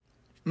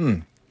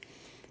Good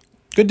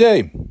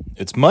day.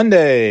 It's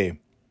Monday,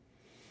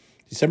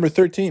 December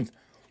 13th.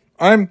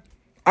 I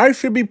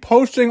should be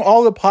posting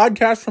all the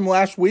podcasts from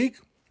last week,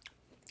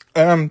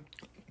 and I'm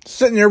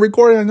sitting here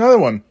recording another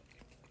one.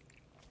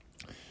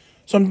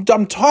 So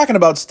I'm talking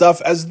about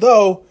stuff as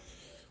though,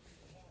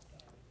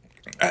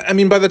 I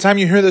mean, by the time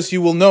you hear this,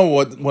 you will know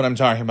what I'm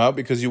talking about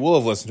because you will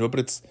have listened to it,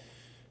 but it's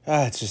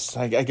just,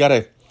 I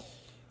gotta,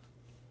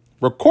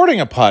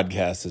 recording a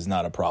podcast is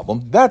not a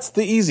problem. That's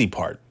the easy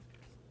part.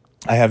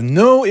 I have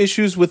no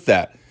issues with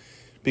that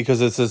because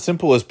it's as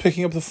simple as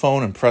picking up the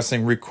phone and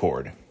pressing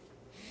record.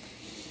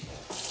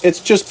 It's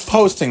just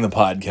posting the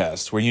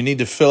podcast where you need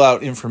to fill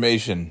out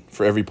information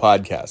for every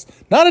podcast.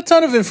 Not a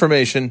ton of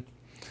information,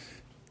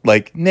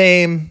 like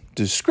name,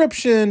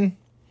 description,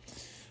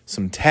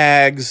 some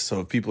tags. So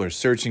if people are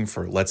searching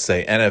for, let's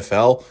say,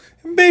 NFL,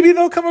 maybe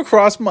they'll come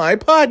across my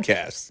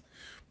podcast.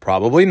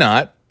 Probably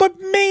not, but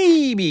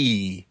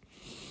maybe.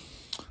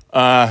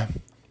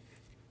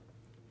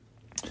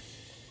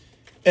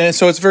 And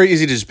so it's very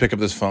easy to just pick up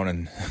this phone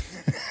and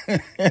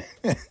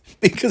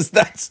because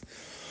that's,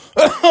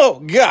 oh,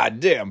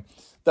 God damn.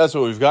 That's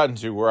what we've gotten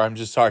to where I'm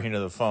just talking to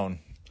the phone.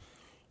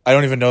 I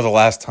don't even know the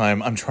last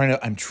time. I'm trying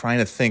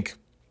to think.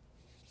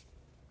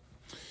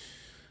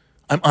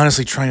 I'm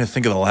honestly trying to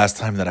think of the last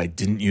time that I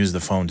didn't use the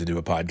phone to do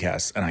a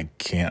podcast, and I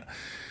can't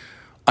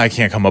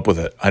come up with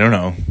it. I don't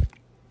know.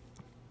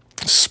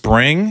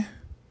 Spring?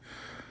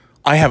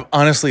 I have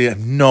honestly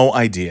no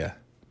idea.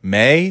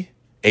 May?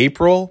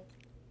 April?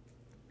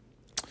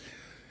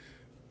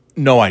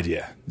 No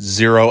idea.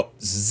 Zero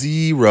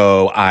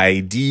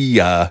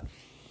idea.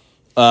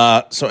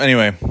 So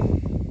anyway.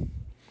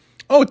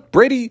 Oh,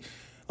 Brady.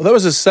 Well, that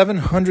was his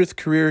 700th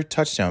career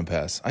touchdown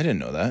pass. I didn't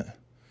know that.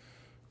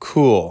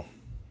 Cool.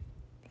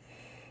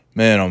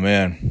 Man, oh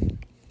man.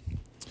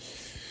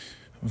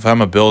 If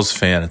I'm a Bills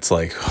fan, it's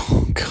like,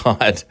 oh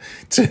God.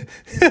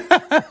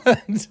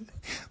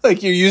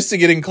 Like you're used to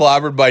getting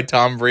clobbered by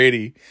Tom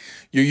Brady.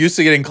 You're used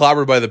to getting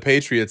clobbered by the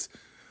Patriots.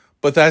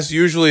 But that's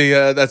usually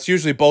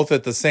both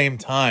at the same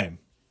time.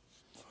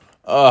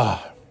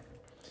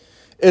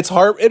 It's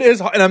hard. It is,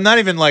 and I'm not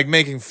even like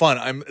making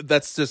fun.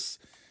 It's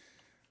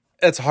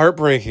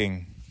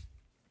heartbreaking.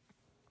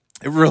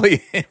 It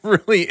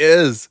really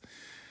is.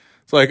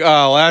 It's like,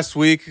 last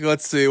week,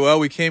 let's see. Well,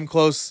 we came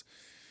close.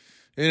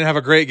 We didn't have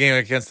a great game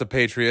against the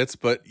Patriots,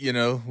 but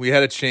we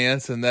had a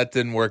chance, and that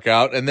didn't work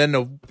out. And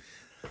then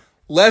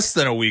less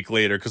than a week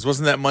later, because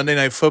wasn't that Monday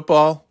Night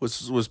Football?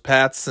 Was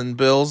Pats and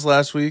Bills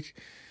last week?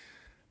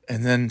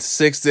 And then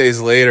 6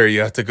 days later, you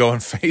have to go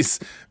and face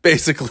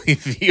basically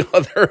the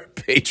other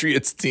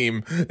Patriots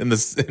team in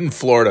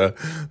Florida,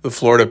 the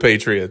Florida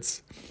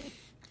Patriots,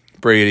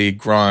 Brady,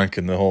 Gronk,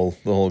 and the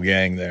whole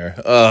gang there.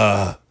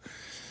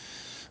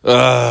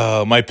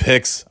 My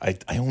picks. I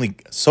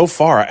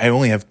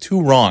only have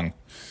two wrong,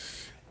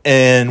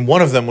 and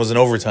one of them was an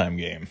overtime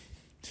game.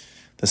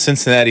 The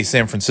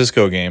Cincinnati-San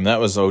Francisco game. That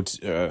was was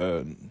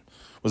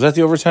that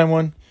the overtime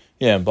one?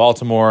 Yeah,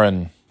 Baltimore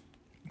and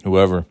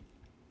whoever.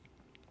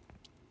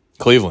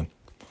 Cleveland.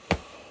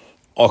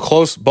 All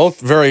close, both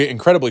very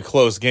incredibly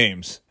close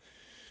games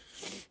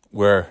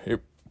where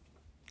it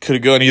could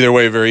have gone either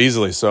way very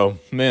easily. So,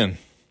 man,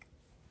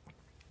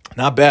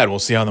 not bad. We'll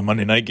see how the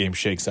Monday night game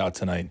shakes out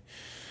tonight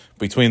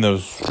between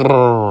those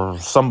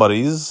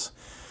somebodies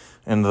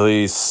and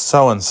the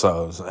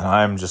so-and-sos. And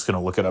I'm just going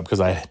to look it up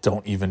because I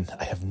was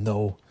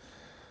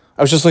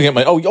just looking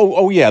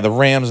at the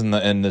Rams and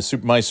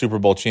my Super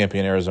Bowl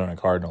champion Arizona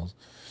Cardinals.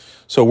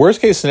 So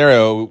worst case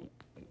scenario,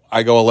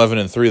 I go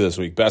 11-3 this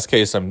week. Best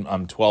case, I'm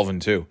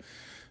 12-2.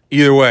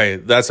 Either way,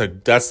 that's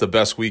the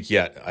best week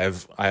yet. I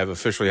have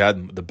officially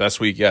had the best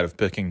week yet of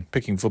picking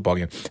football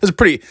games.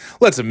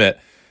 Let's admit,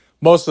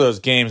 most of those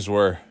games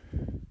were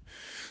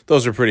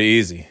pretty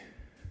easy.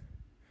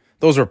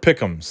 Those were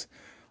pick'ems.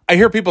 I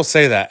hear people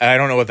say that, and I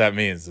don't know what that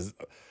means. It's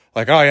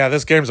like, oh yeah,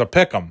 this game's a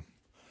pick'em.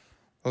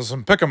 There's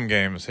some pick'em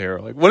games here.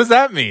 Like, what does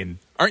that mean?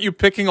 Aren't you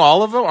picking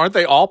all of them? Aren't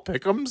they all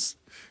pick'ems?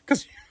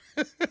 Because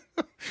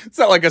is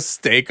that like a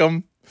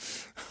steak'em?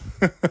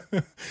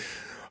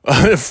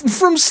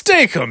 From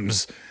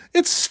Steakums,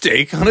 it's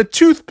steak on a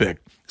toothpick,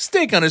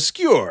 steak on a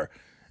skewer.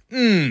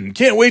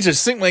 Can't wait to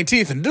sink my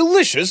teeth in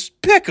delicious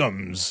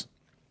pickums.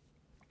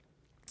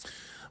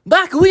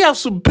 Back, we have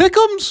some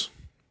pickums.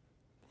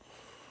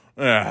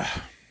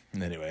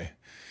 Anyway,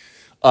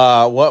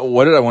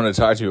 what did I want to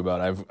talk to you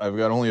about? I've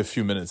got only a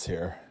few minutes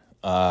here.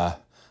 I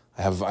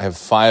have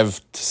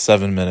 5 to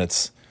 7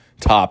 minutes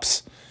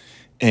tops,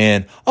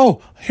 and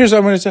here's what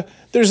I'm going to.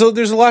 There's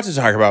a lot to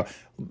talk about.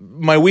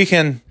 My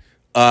weekend,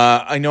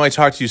 I know I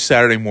talked to you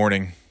Saturday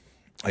morning.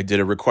 I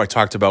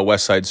talked about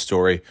West Side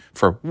Story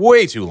for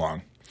way too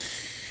long.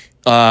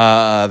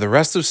 The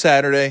rest of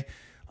Saturday,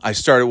 I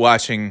started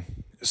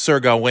watching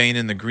Sir Gawain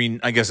in the Green,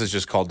 I guess it's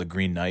just called The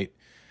Green Knight.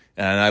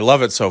 And I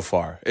love it so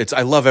far.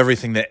 I love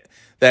everything that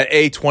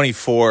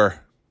A24,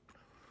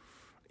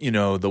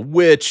 The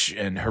Witch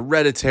and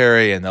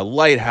Hereditary and The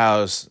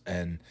Lighthouse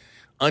and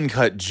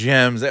Uncut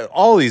Gems,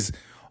 all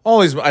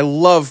I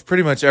love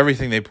pretty much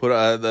everything they put.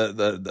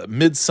 The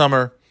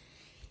Midsummer,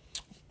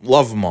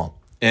 love them all,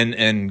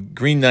 and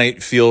Green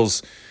Knight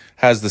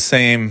has the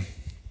same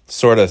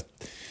sort of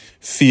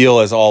feel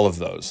as all of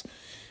those.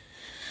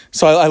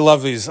 So I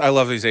love these. I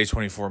love these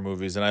A24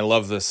 movies, and I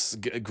love this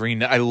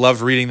Green. I loved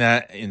reading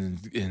that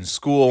in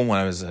school when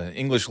I was an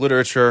English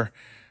literature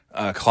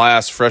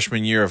class,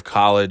 freshman year of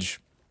college.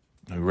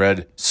 I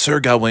read Sir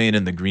Gawain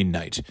and the Green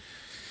Knight,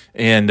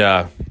 and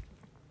it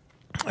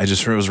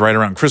was right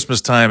around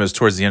Christmas time. It was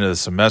towards the end of the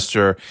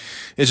semester.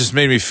 It just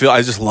made me feel.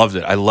 I just loved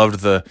it. I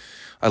loved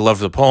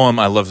the poem.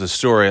 I loved the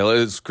story.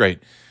 It's great.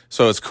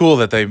 So it's cool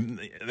that they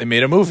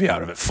made a movie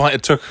out of it.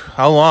 It took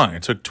how long?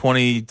 It took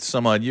 20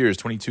 some odd years,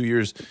 22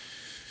 years,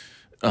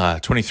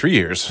 23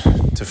 years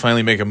to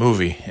finally make a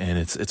movie, and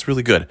it's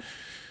really good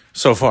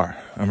so far.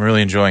 I'm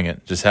really enjoying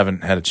it. Just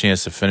haven't had a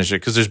chance to finish it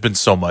because there's been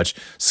so much.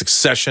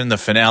 Succession, the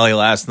finale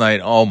last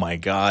night. Oh my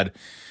God,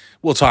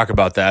 we'll talk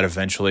about that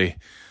eventually.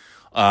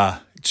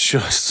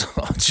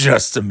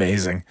 Just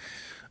amazing.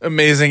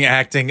 Amazing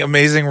acting,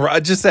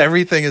 just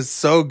everything is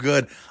so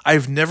good.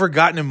 I've never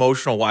gotten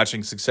emotional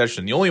watching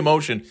Succession. The only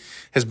emotion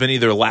has been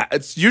either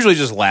it's usually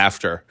just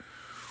laughter,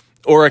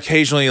 or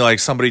occasionally like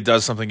somebody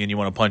does something and you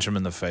want to punch him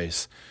in the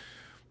face.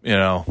 You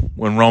know,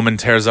 when Roman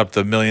tears up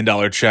the $1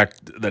 million check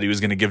that he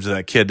was going to give to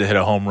that kid to hit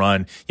a home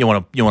run, you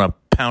want to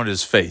pound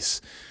his face.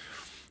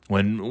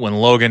 When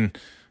Logan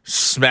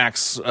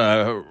smacks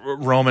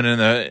Roman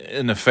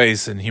in the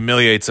face and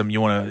humiliates him,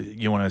 you want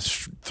to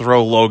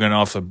throw Logan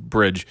off the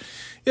bridge.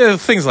 Yeah,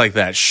 things like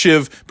that.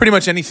 Shiv, pretty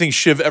much anything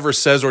Shiv ever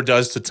says or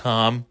does to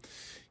Tom,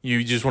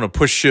 you just want to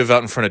push Shiv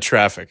out in front of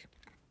traffic.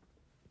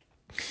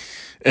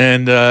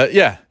 And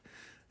yeah,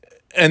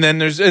 and then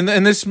there's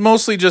and it's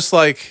mostly just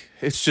like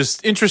it's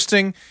just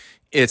interesting,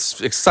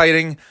 it's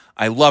exciting,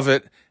 I love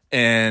it,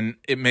 and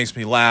it makes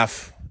me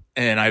laugh.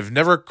 And I've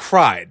never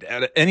cried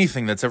at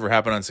anything that's ever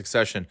happened on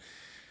Succession.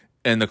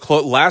 And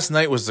last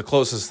night was the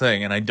closest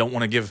thing. And I don't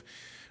want to give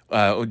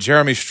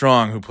Jeremy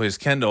Strong, who plays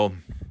Kendall.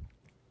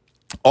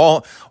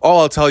 All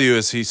I'll tell you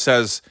is he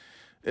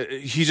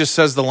just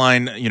says the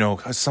line, you know,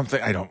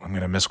 something, I'm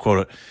going to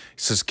misquote it.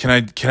 He says, can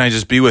I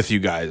just be with you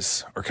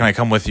guys? Or can I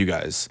come with you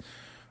guys?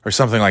 Or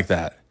something like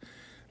that.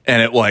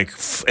 And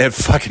it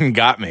fucking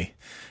got me.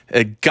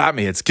 It got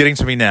me. It's getting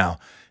to me now.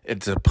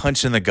 It's a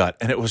punch in the gut.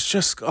 And it was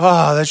just,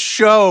 that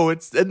show.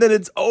 And then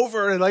it's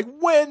over. And like,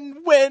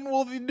 when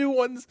will the new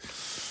ones?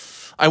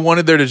 I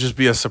wanted there to just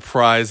be a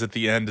surprise at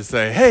the end to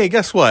say, hey,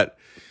 guess what?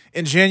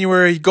 In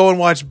January, go and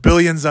watch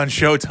Billions on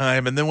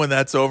Showtime, and then when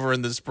that's over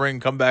in the spring,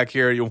 come back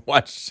here. You'll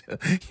watch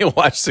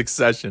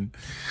Succession.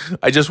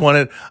 I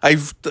determined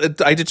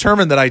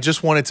that I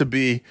just wanted to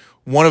be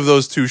one of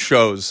those two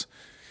shows,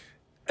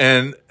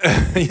 and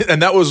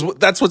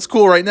that's what's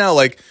cool right now.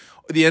 Like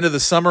at the end of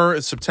the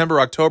summer, September,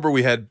 October,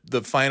 we had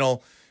the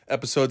final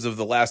episodes of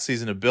the last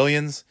season of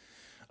Billions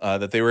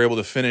that they were able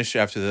to finish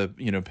after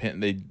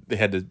they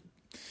had to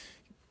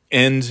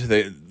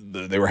end.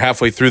 They were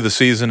halfway through the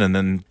season, and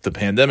then the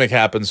pandemic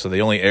happened, so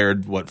they only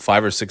aired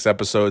 5 or 6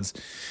 episodes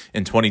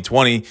in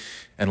 2020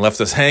 and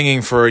left us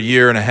hanging for a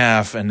year and a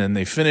half. And then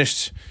they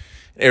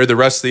aired the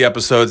rest of the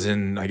episodes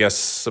in, I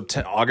guess,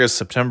 August,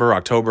 September,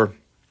 October.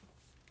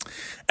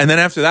 And then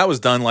after that was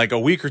done, like a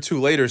week or two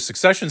later,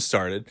 Succession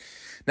started.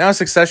 Now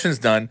Succession's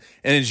done,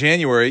 and in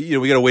January,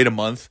 we got to wait a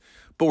month,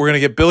 but we're going to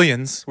get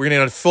Billions. We're going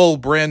to get a full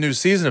brand new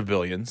season of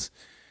Billions.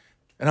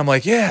 And I'm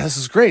like, yeah, this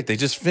is great. They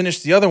just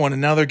finished the other one, and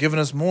now they're giving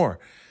us more.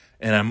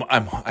 And I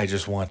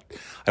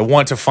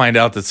want to find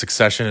out that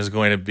Succession is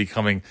going to be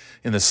coming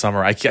in the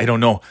summer. I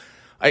don't know.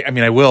 I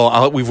mean, I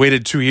will. We've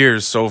waited 2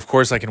 years, so of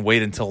course I can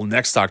wait until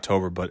next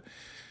October. But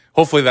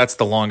hopefully that's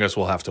the longest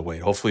we'll have to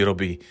wait. Hopefully it'll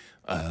be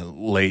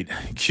late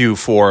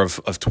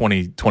Q4 of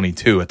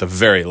 2022 at the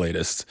very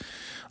latest,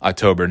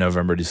 October,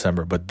 November,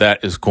 December. But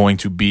that is going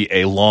to be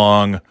a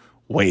long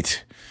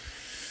wait,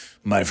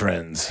 my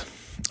friends.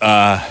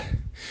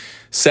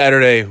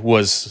 Saturday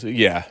was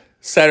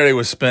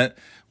spent.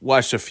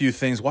 Watched a few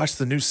things. Watched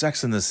the new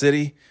Sex and the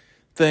City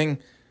thing.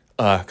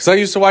 Because I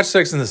used to watch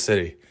Sex and the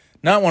City.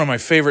 Not one of my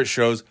favorite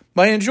shows,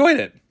 but I enjoyed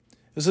it. It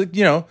was like,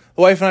 the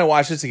wife and I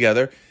watched it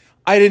together.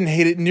 I didn't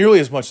hate it nearly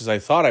as much as I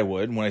thought I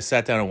would. When I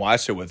sat down and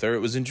watched it with her,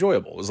 it was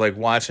enjoyable. It was like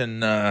watching,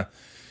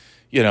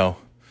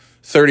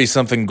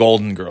 30-something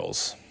Golden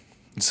Girls.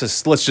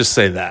 Let's just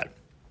say that.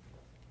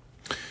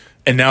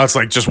 And now it's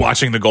like just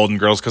watching the Golden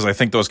Girls because I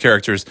think those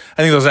actors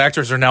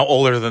are now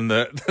older than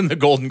the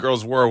Golden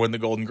Girls were when the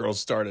Golden Girls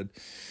started,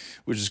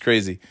 which is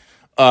crazy.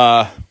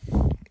 But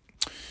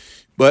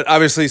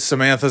obviously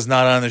Samantha's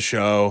not on the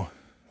show.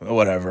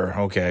 Whatever.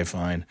 Okay,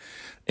 fine.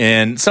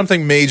 And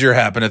something major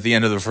happened at the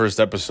end of the first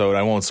episode.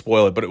 I won't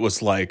spoil it, but it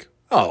was like,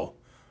 oh,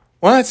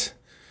 what?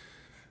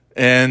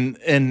 And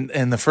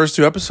the first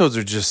 2 episodes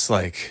are just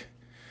like,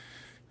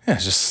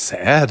 it's just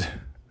sad.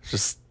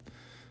 Just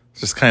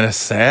kind of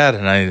sad,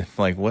 and I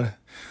like,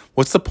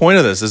 what's the point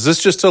of this? Is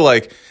this just to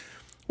like,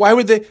 why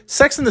would they?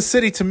 Sex and the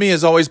City to me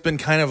has always been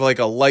kind of like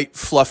a light,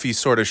 fluffy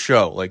sort of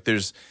show. Like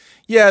they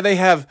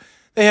have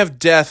they have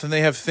death and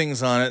they have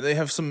things on it. They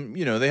have some,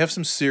 they have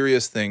some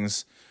serious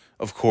things,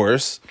 of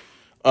course.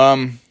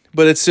 But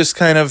it's just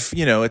kind of,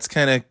 it's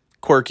kind of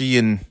quirky,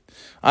 and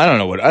I don't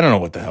know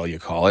what the hell you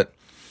call it.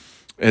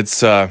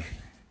 It's I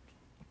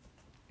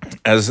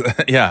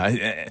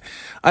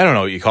don't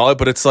know what you call it,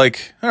 but it's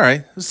like, all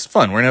right, this is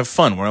fun. We're gonna have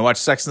fun. We're gonna watch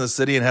Sex and the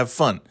City and have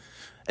fun,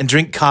 and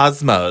drink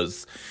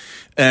Cosmos,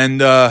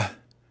 and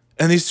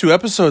these 2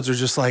 episodes are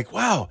just like,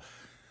 wow,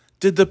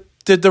 did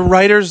the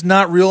writers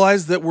not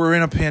realize that we're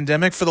in a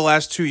pandemic for the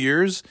last 2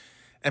 years,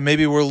 and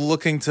maybe we're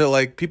looking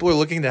to people are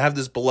looking to have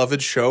this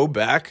beloved show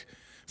back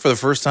for the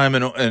first time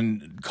in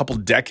a couple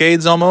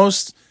decades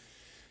almost,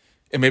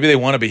 and maybe they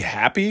want to be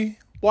happy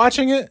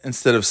watching it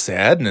instead of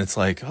sad, and it's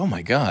like, oh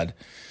my God.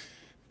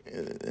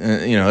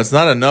 It's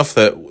not enough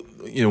that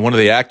one of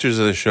the actors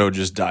of the show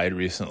just died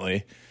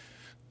recently.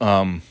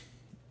 I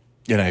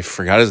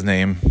forgot his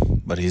name,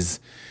 but he's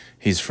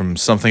from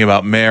Something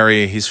About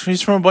Mary. He's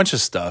from a bunch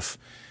of stuff,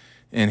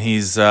 and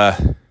he's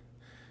Mario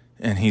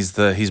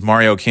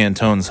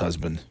Cantone's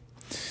husband,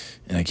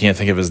 and I can't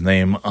think of his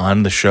name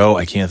on the show.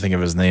 I can't think of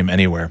his name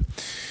anywhere,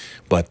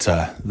 but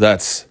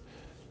it's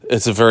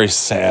very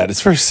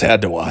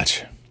sad to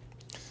watch.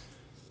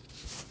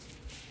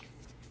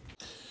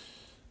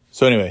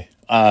 So anyway,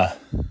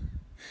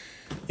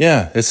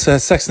 it's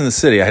Sex and the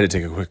City. I had to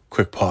take a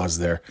quick pause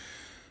there.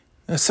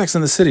 Sex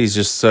and the City is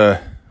just,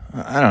 I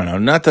don't know.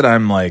 Not that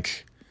I'm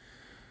like,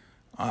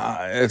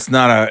 it's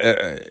not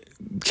a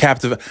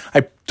captive.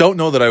 I don't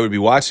know that I would be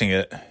watching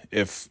it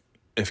if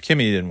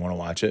Kimmy didn't want to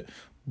watch it.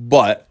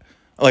 But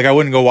I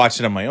wouldn't go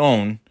watch it on my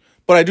own.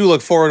 But I do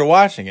look forward to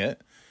watching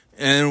it.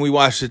 And we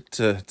watched it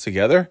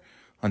together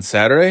on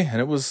Saturday,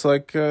 and it was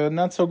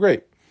not so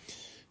great.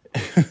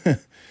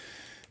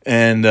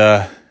 And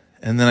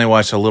then I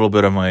watched a little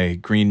bit of my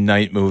Green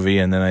Knight movie,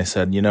 and then I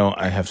said,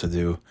 I have to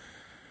do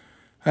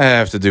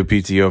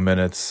PTO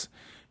minutes,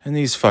 and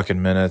these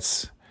fucking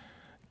minutes,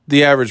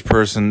 the average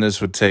person, this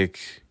would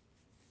take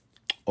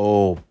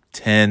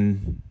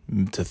 10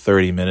 to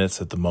 30 minutes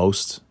at the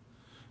most.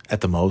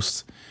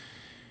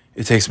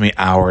 It takes me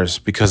hours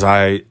because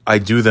I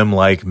do them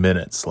like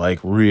minutes, like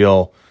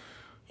real,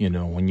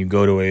 when you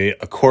go to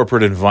a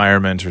corporate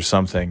environment or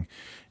something,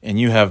 and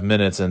you have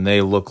minutes, and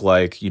they look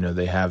like,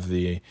 they have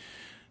the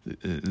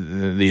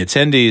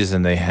attendees,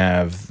 and they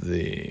have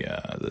the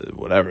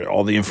whatever,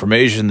 all the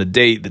information, the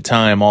date, the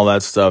time, all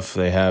that stuff.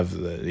 They have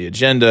the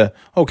agenda.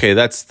 Okay,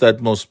 that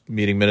most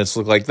meeting minutes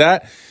look like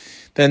that.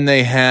 Then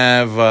they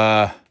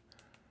have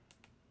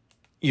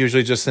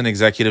usually just an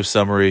executive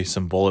summary,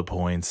 some bullet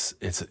points.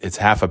 It's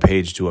half a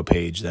page to a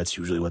page. That's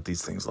usually what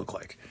these things look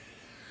like.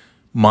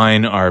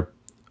 Mine are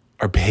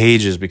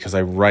pages because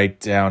I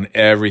write down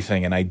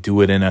everything, and I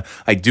do it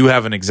I do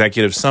have an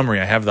executive summary.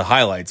 I have the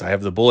highlights. I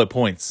have the bullet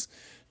points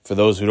for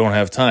those who don't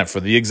have time, for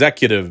the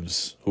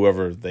executives,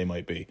 whoever they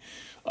might be,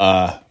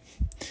 to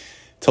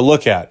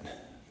look at,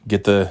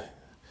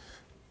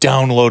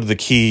 download the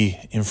key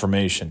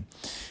information.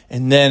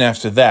 And then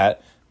after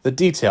that, the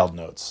detailed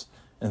notes.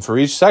 And for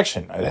each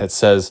section, it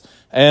says,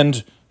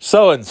 and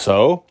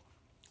so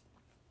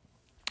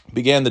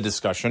began the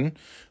discussion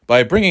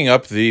by bringing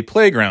up the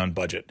playground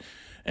budget.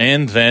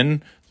 And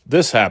then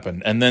this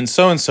happened. And then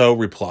so-and-so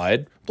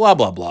replied, blah,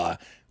 blah, blah.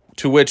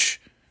 To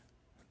which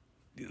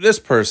this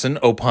person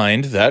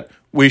opined that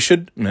we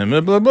should blah,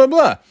 blah, blah,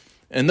 blah.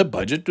 And the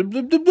budget, blah,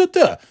 blah, blah, blah,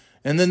 blah.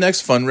 And the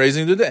next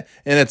fundraising today.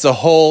 And it's a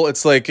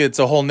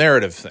whole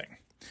narrative thing.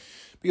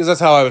 Because that's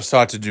how I was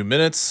taught to do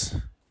minutes.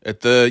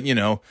 At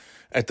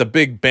the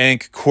big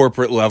bank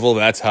corporate level,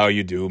 that's how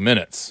you do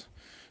minutes.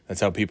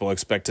 That's how people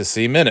expect to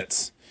see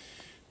minutes.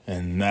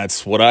 And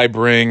that's what I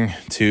bring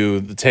to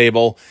the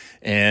table.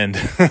 And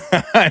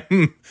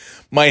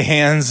my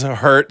hands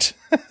hurt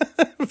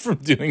from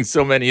doing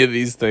so many of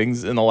these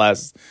things in the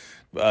last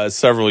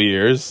several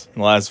years, in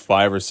the last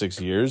 5 or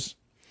 6 years.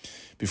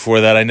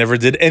 Before that, I never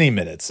did any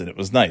minutes, and it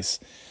was nice.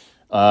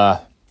 I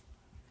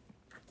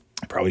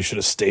probably should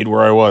have stayed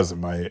where I was in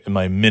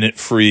my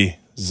minute-free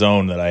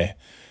zone that I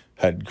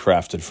had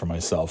crafted for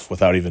myself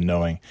without even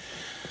knowing.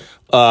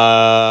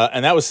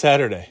 And that was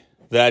Saturday.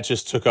 That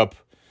just took up,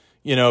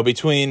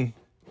 between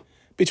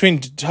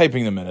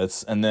typing the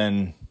minutes and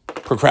then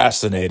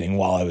procrastinating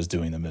while I was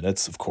doing the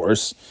minutes, of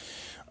course,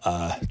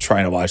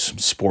 trying to watch some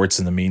sports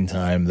in the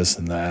meantime, this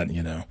and that,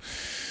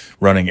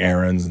 running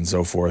errands and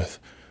so forth.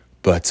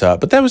 But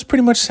that was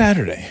pretty much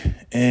Saturday.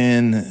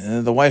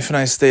 And the wife and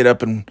I stayed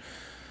up and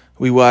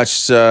we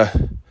watched,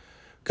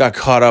 got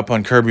caught up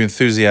on Curb Your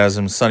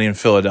Enthusiasm, Sunny in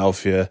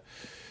Philadelphia.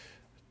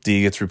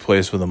 Dee gets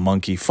replaced with a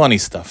monkey. Funny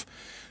stuff.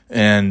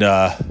 And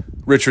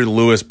Richard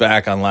Lewis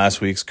back on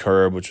last week's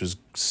Curb, which was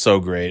so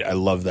great. I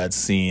love that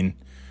scene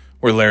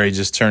where Larry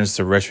just turns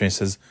to Richard and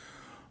says,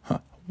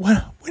 when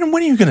are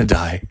you going to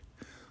die?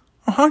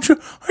 Are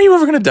you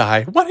ever going to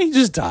die? Why don't you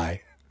just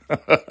die?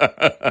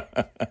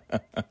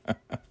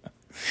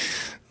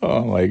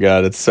 Oh, my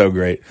God. It's so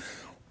great.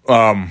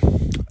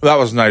 That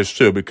was nice,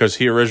 too, because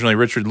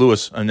Richard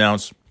Lewis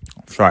announced,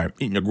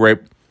 eating a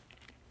grape.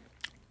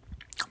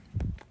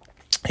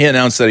 He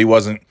announced that he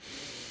wasn't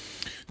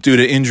due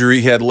to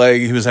injury.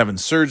 He was having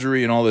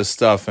surgery and all this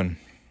stuff, and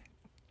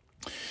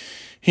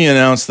he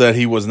announced that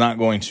he was not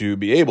going to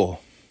be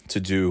able to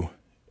do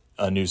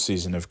a new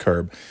season of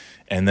Curb.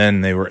 And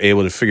then they were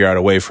able to figure out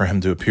a way for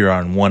him to appear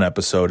on one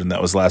episode, and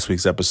that was last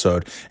week's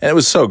episode. And it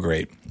was so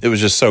great. It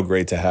was just so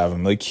great to have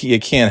him. Like, you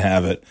can't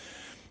have it.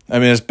 I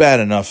mean, it's bad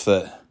enough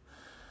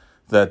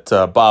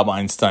that Bob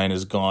Einstein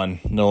is gone,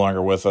 no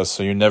longer with us,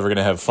 so you're never going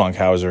to have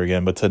Funkhauser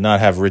again. But to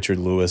not have Richard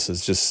Lewis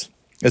is just,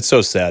 it's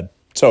so sad.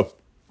 So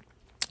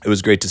it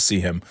was great to see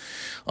him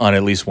on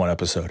at least one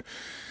episode.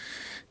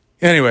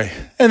 Anyway,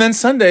 and then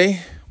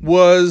Sunday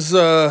was,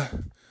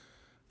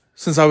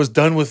 since I was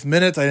done with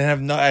Minute, I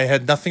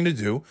had nothing to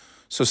do,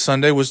 so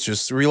Sunday was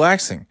just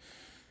relaxing.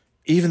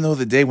 Even though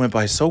the day went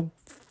by so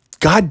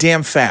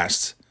goddamn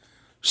fast,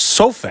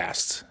 so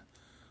fast,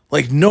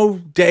 like no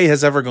day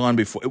has ever gone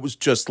before. It was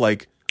just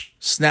like,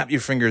 snap your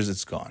fingers,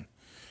 it's gone.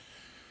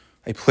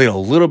 I played a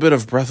little bit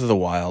of Breath of the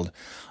Wild.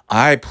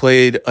 I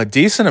played a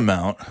decent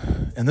amount,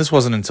 and this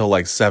wasn't until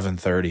like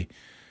 7:30.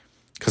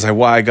 Because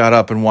I got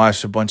up and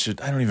watched a bunch of,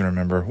 I don't even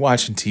remember,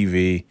 watching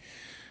TV.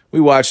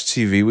 We watched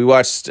TV. We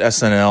watched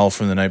SNL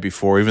from the night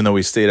before, even though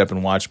we stayed up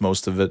and watched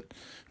most of it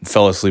and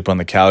fell asleep on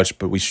the couch,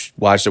 but we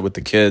watched it with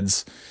the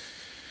kids.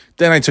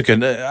 Then I took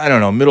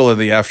middle of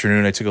the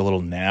afternoon, I took a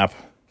little nap,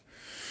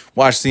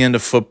 watched the end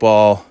of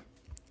football,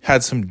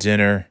 had some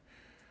dinner,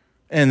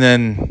 and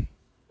then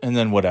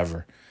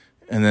whatever.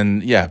 And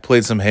then, yeah,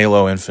 played some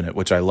Halo Infinite,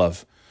 which I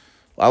love.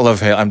 I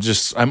love Halo.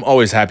 I'm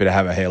always happy to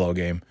have a Halo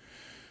game.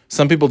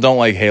 Some people don't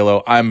like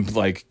Halo. I'm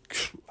like,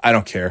 I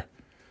don't care.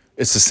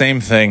 It's the same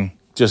thing.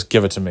 Just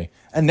give it to me.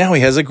 And now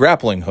he has a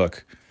grappling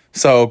hook.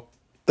 So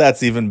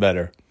that's even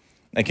better.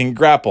 I can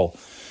grapple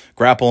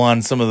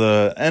on some of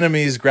the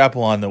enemies,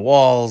 grapple on the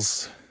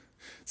walls.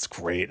 It's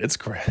great. It's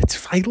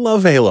great. I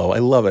love Halo. I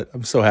love it.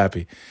 I'm so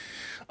happy.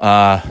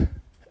 And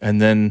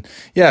then,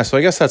 yeah, so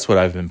I guess that's what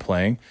I've been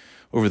playing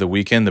over the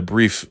weekend. The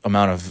brief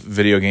amount of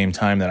video game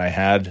time that I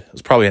had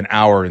was probably an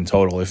hour in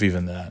total, if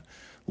even that.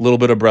 A little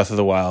bit of Breath of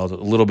the Wild, a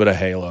little bit of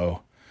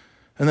Halo,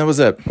 and that was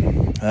it.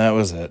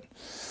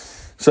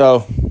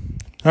 So,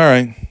 all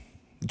right,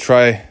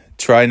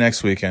 try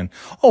next weekend.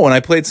 Oh, and I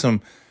played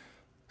some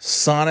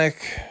Sonic.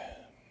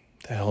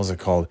 What the hell is it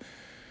called?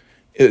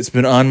 It's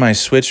been on my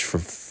Switch for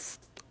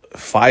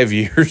 5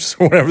 years,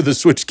 whenever the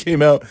Switch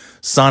came out.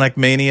 Sonic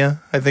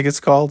Mania, I think it's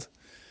called.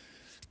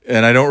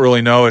 And I don't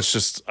really know. It's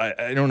just,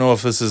 I don't know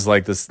if this is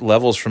like this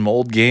levels from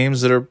old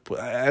games that are,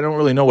 I don't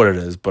really know what it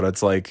is, but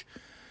it's like,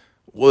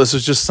 well, this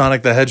was just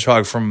Sonic the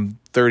Hedgehog from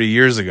 30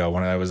 years ago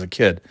when I was a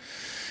kid.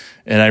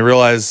 And I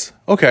realized,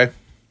 okay,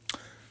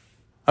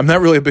 I'm not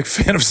really a big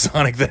fan of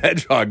Sonic the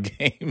Hedgehog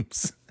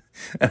games.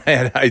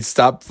 And I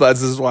stopped,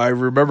 this is why I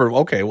remember,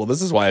 okay, well,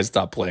 this is why I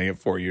stopped playing it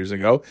 4 years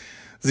ago.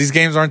 These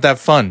games aren't that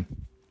fun.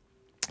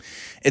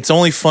 It's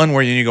only fun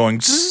where you're going,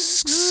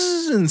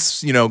 and,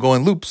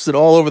 going loops and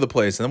all over the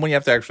place. And then when you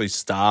have to actually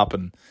stop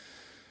and,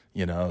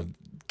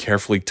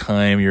 carefully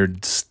time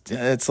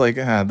it's like,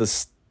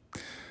 this,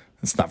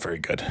 it's not very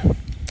good.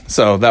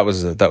 So that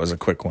was a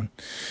quick one.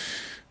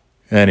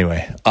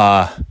 Anyway,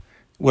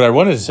 what I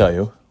wanted to tell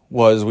you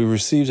was we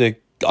received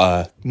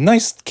a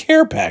nice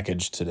care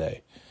package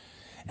today.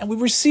 And we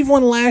received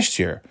one last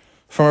year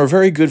from our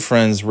very good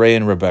friends, Ray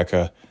and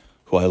Rebecca,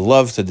 who I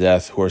love to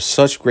death, who are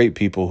such great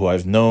people who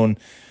I've known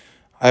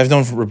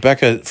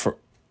Rebecca for,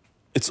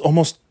 it's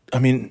almost,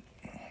 18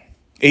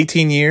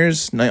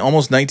 years,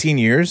 almost 19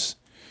 years.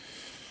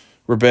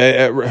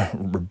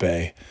 Ray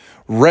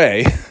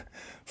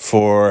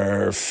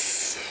for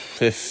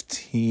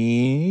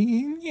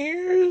 15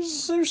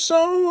 years or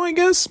so, I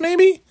guess,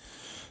 maybe.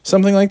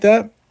 Something like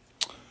that.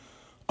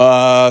 So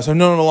I've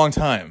known them a long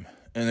time.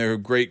 And they're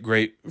great,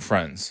 great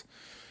friends.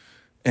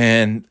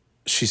 And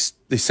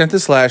they sent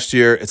this last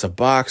year. It's a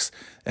box.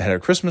 It had a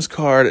Christmas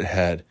card. It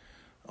had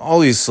all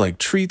these like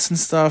treats and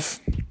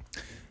stuff. It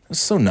was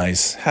so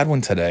nice. Had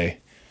one today.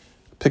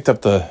 Picked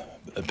up the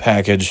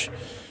package,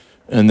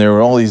 and there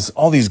were all these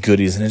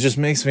goodies, and it just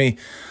makes me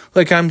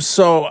like I miss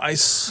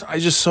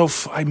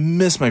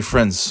my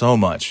friends so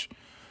much.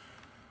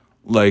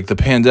 Like the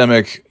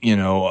pandemic, a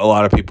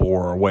lot of people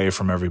were away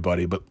from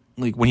everybody, but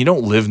like when you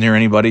don't live near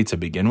anybody to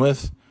begin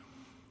with,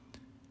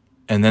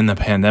 and then the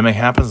pandemic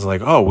happens,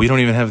 like, oh, we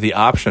don't even have the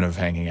option of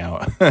hanging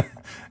out.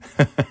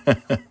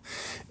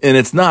 And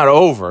it's not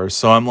over.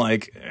 So I'm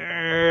like,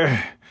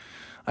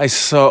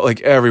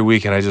 every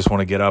weekend I just want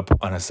to get up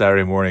on a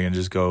Saturday morning and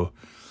just go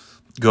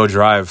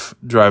drive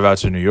out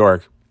to New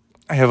York.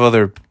 I have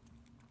other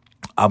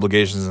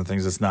obligations and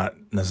things. It's not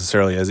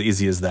necessarily as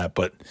easy as that,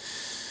 but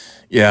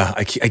yeah,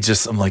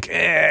 I'm like,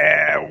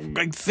 I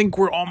think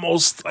we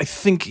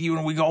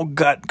all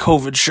got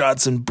COVID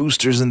shots and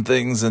boosters and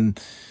things, and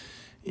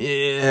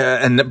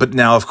yeah, but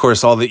now of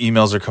course all the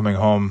emails are coming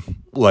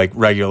home like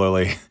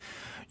regularly.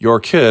 Your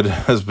kid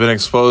has been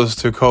exposed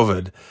to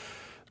COVID.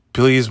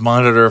 Please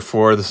monitor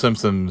for the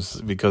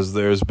symptoms because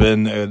there's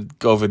been a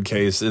COVID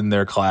case in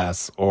their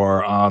class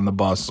or on the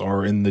bus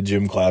or in the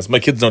gym class. My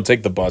kids don't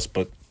take the bus,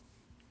 but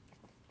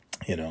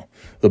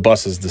The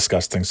bus is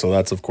disgusting. So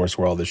that's, of course,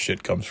 where all this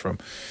shit comes from.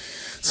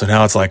 So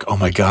now it's like, oh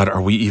my God,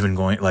 are we even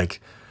going,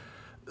 like,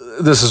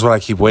 this is what I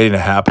keep waiting to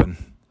happen.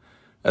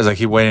 As I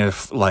keep waiting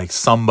to, like,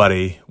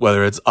 somebody,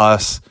 whether it's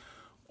us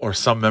or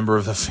some member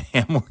of the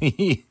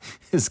family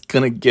is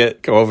going to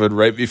get COVID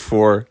right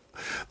before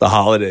the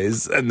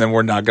holidays. And then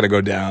we're not going to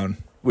go down,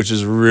 which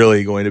is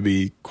really going to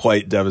be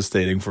quite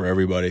devastating for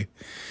everybody.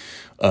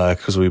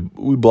 Because we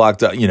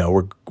blocked out,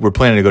 we're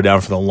planning to go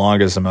down for the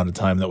longest amount of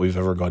time that we've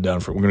ever gone down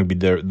for. We're going to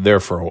be there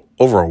for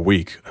over a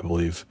week, I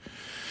believe.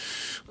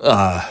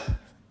 We're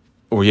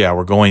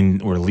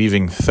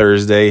leaving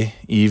Thursday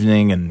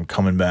evening and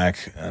coming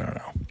back, I don't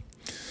know,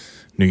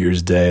 New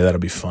Year's Day.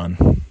 That'll be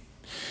fun.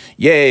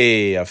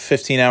 Yay, a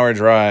 15-hour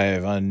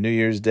drive on New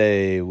Year's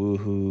Day.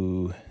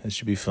 Woohoo. That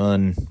should be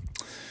fun.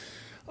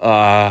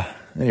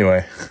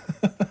 Anyway,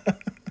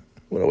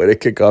 what a way to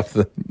kick off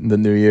the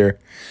new year.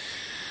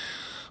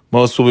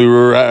 Most will be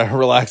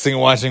relaxing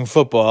and watching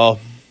football,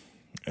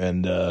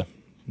 and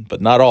but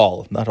not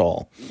all.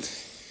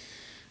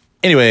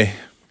 Anyway,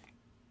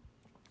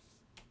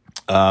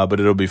 but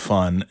it'll be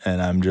fun,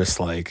 and I'm just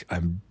like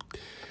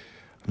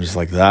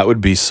that would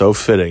be so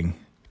fitting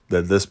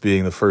that this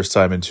being the first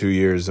time in 2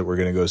 years that we're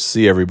gonna go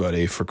see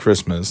everybody for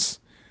Christmas,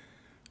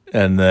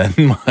 and then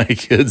my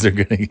kids are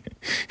gonna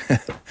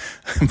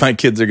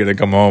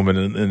come home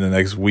in the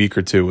next week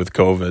or two with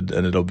COVID,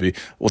 and it'll be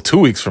 2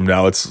 weeks from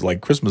now. It's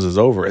like Christmas is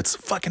over. It's a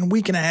fucking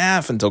week and a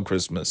half until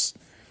Christmas.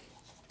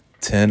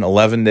 10,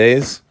 11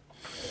 days.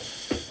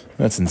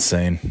 That's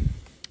insane.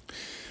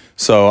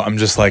 So I'm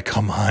just like,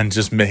 come on,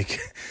 just make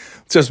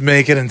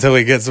it until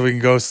we get so we can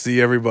go see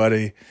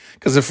everybody.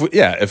 Because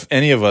if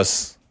any of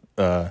us,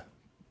 the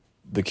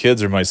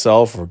kids or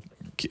myself, or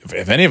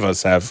if any of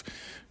us have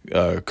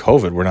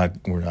COVID,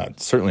 we're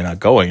certainly not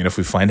going. And if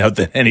we find out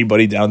that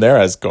anybody down there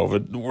has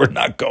COVID, we're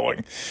not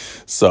going.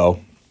 So,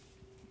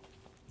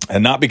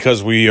 and not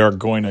because we are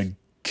going to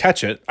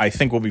catch it. I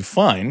think we'll be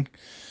fine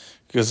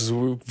because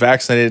we're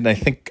vaccinated.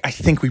 And I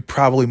think we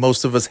probably,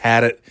 most of us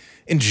had it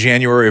in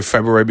January or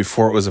February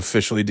before it was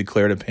officially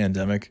declared a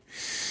pandemic.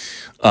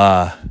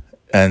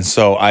 And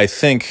so I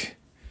think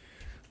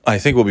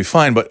we'll be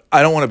fine, but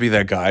I don't want to be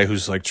that guy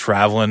who's like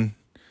traveling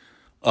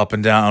up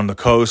and down the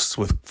coast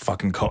with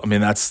fucking COVID. I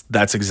mean,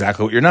 that's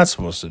exactly what you're not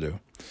supposed to do.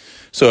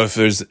 So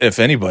if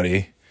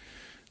anybody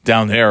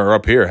down there or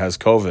up here has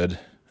COVID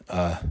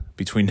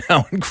between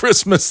now and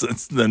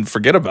Christmas, then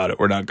forget about it.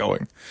 We're not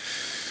going.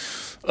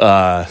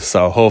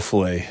 So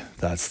hopefully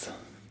that's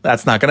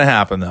not going to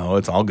happen though.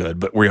 It's all good,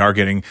 but we are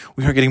getting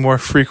more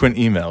frequent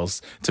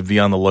emails to be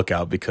on the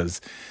lookout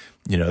because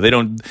they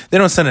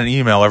don't send an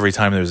email every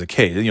time there's a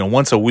case.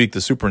 Once a week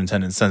the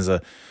superintendent sends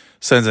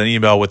an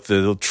email with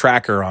the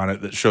tracker on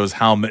it that shows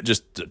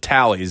just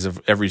tallies of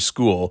every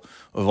school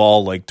of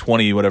all like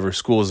 20 whatever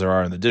schools there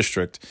are in the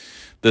district,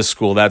 this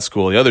school, that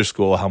school, the other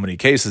school, how many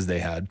cases they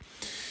had.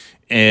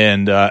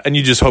 And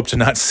you just hope to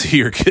not see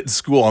your kid's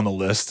school on the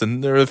list.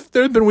 And there have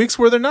been weeks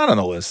where they're not on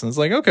the list. And it's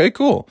like, okay,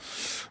 cool.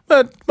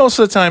 But most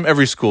of the time,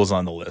 every school is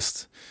on the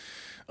list.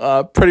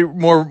 Pretty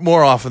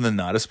more often than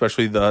not,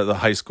 especially the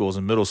high schools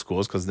and middle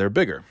schools because they're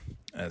bigger.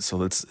 And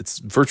so it's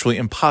virtually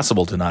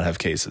impossible to not have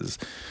cases.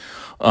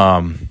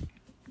 But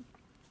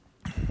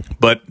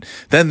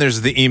then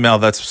there's the email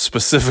that's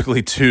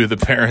specifically to the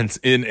parents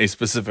in a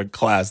specific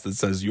class that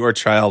says your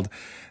child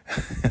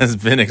has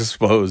been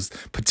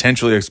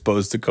potentially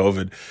exposed to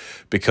COVID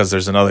because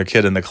there's another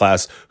kid in the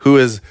class who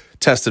is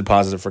tested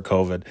positive for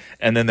COVID.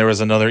 And then there was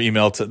an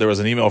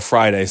email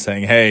Friday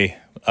saying, hey,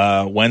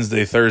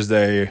 Wednesday,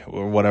 Thursday,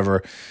 or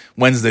whatever,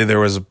 Wednesday there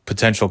was a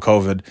potential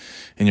COVID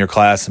in your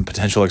class and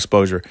potential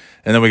exposure.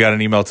 And then we got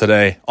an email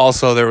today.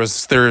 Also, there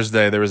was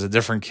Thursday, there was a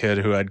different kid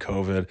who had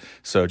COVID.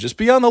 So just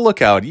be on the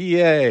lookout.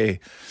 Yay.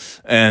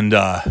 And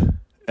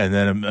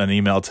then an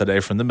email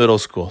today from the middle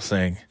school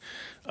saying,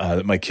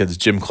 that my kid's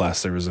gym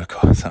class, there was a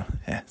COVID. So,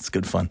 it's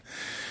good fun.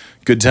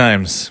 Good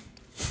times.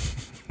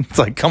 It's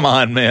like, come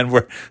on, man.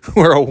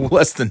 We're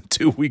less than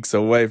 2 weeks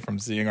away from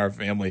seeing our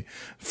family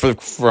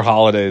for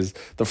holidays.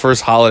 The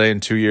first holiday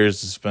in 2 years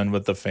to spend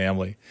with the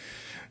family.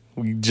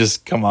 We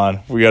just, come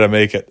on. We got to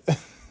make it.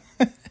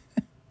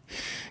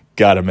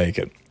 Got to make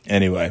it.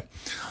 Anyway.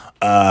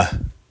 But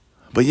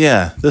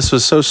yeah, this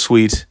was so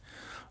sweet.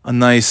 A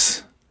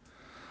nice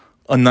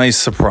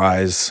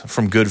surprise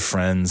from good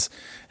friends.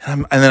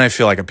 And then I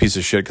feel like a piece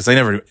of shit because I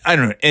don't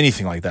do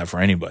anything like that for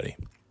anybody.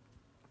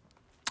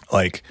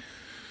 Like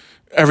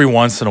every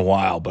once in a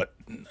while, but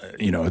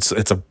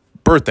it's a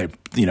birthday,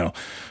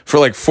 for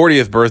like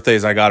 40th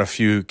birthdays, I got a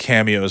few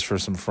cameos for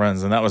some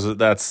friends. And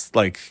that's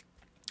like,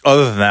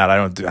 other than that, I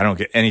don't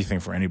get anything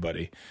for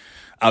anybody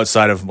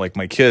outside of like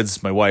my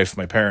kids, my wife,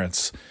 my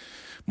parents,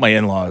 my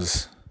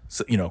in-laws,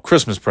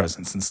 Christmas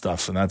presents and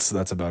stuff. And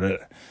that's about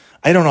it.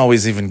 I don't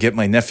always even get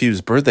my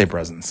nephew's birthday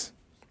presents.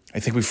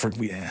 I think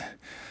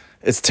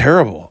it's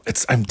terrible.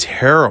 I'm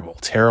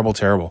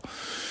terrible.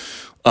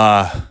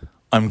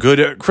 I'm good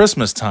at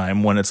Christmas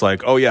time when it's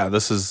like, oh yeah,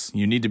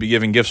 you need to be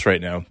giving gifts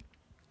right now.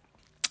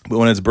 But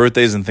when it's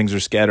birthdays and things are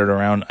scattered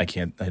around,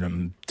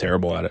 I'm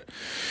terrible at it.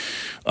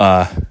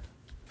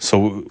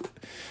 So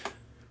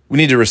we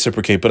need to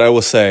reciprocate. But I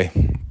will say,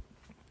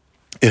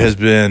 it has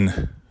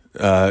been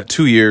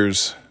 2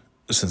 years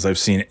since I've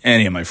seen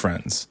any of my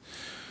friends.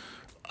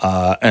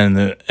 And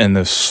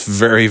this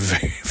very,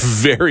 very,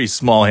 very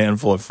small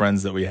handful of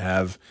friends that we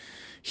have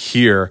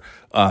here,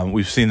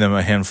 we've seen them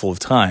a handful of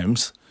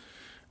times,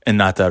 and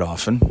not that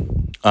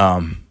often.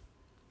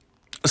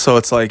 So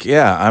it's like,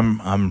 yeah,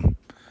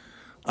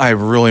 I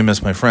really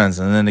miss my friends.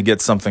 And then to get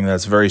something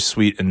that's very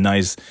sweet and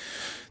nice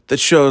that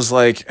shows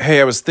like, hey,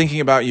 I was thinking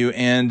about you,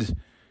 and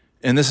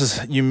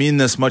you mean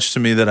this much to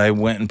me that I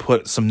went and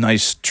put some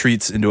nice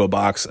treats into a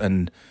box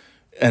and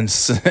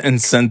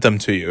sent them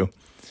to you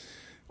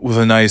with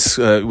a nice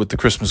with the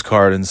Christmas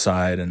card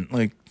inside, and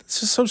like, it's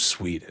just so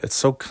sweet. It's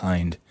so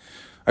kind.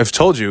 I've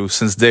told you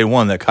since day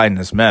one that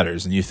kindness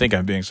matters, and you think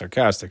I'm being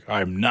sarcastic.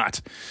 I'm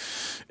not.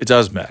 It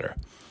does matter.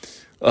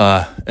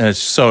 And it's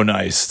so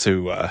nice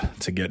to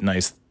get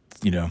nice,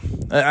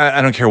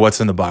 I don't care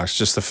what's in the box,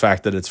 just the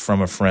fact that it's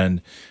from a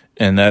friend,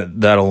 and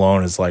that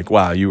alone is like,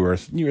 wow, you were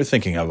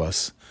thinking of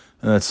us,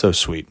 and that's so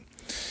sweet.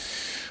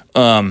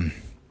 And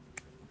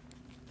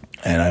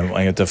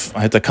I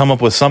have to come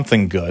up with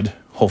something good,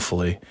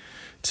 hopefully,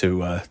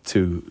 to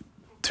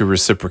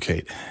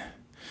reciprocate.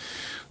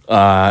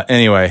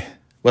 Anyway,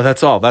 well,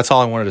 that's all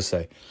I wanted to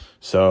say.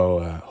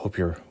 So hope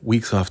your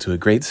week's off to a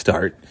great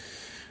start.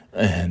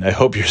 And I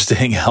hope you're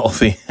staying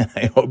healthy.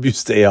 I hope you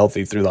stay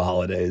healthy through the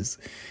holidays.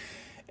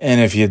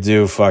 And if you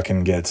do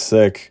fucking get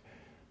sick,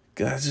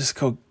 just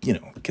go, get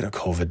a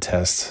COVID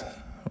test.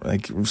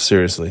 Like,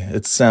 seriously,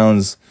 it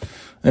sounds,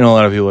 I know a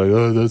lot of people are like,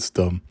 oh, that's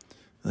dumb.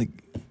 Like,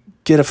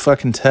 get a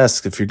fucking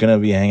test if you're going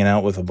to be hanging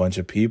out with a bunch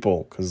of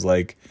people. Because,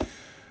 like,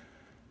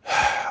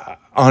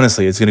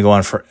 honestly, it's going to go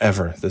on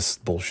forever, this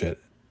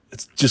bullshit.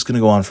 It's just going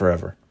to go on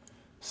forever.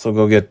 So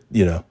go get,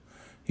 you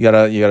got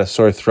a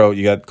sore throat,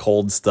 you got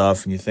cold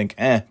stuff, and you think,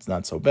 it's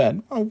not so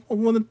bad. Oh,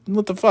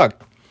 what the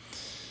fuck?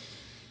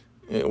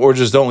 Or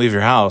just don't leave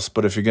your house.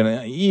 But if you're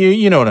gonna,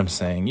 you know what I'm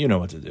saying. You know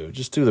what to do.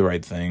 Just do the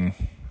right thing.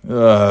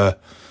 Because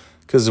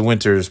the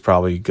winter is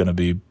probably gonna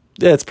be,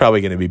 it's probably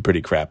gonna be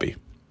pretty crappy.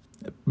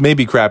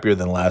 Maybe crappier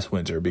than last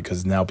winter,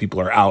 because now people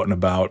are out and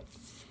about.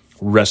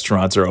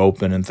 Restaurants are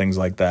open and things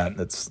like that.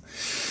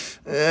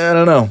 I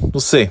don't know.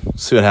 We'll see.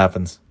 See what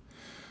happens.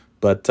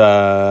 But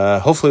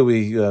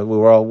hopefully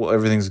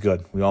everything's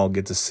good. We all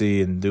get to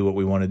see and do what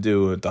we want to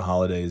do at the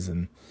holidays,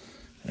 and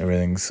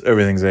everything's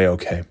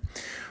A-okay.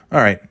 All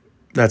right.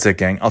 That's it,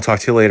 gang. I'll talk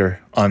to you later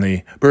on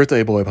the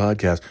Birthday Boy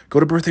podcast. Go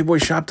to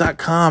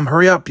birthdayboyshop.com.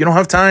 Hurry up. You don't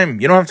have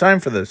time. You don't have time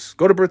for this.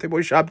 Go to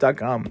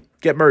birthdayboyshop.com.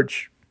 Get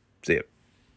merch. See you.